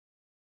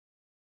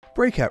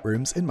Breakout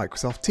Rooms in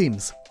Microsoft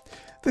Teams.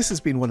 This has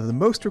been one of the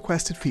most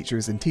requested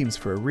features in Teams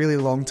for a really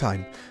long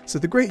time, so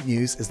the great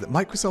news is that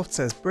Microsoft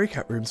says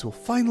Breakout Rooms will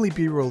finally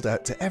be rolled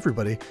out to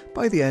everybody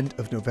by the end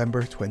of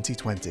November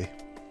 2020.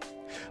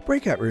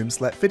 Breakout Rooms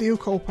let video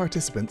call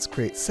participants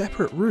create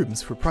separate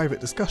rooms for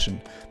private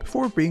discussion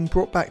before being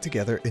brought back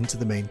together into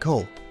the main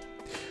call.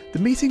 The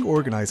meeting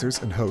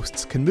organisers and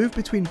hosts can move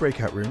between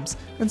breakout rooms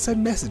and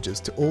send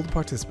messages to all the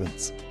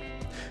participants.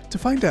 To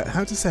find out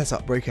how to set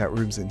up breakout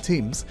rooms in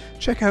Teams,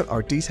 check out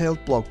our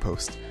detailed blog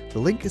post. The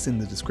link is in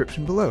the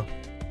description below.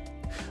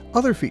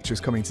 Other features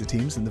coming to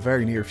Teams in the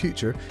very near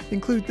future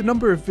include the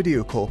number of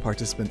video call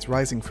participants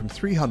rising from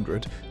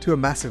 300 to a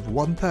massive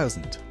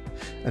 1,000.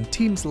 And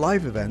Teams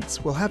live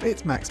events will have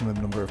its maximum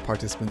number of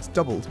participants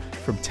doubled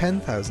from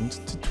 10,000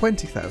 to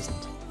 20,000.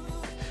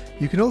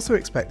 You can also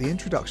expect the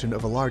introduction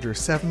of a larger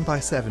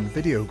 7x7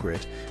 video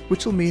grid,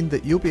 which will mean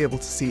that you'll be able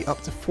to see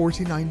up to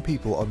 49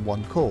 people on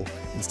one call,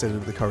 instead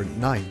of the current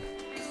 9.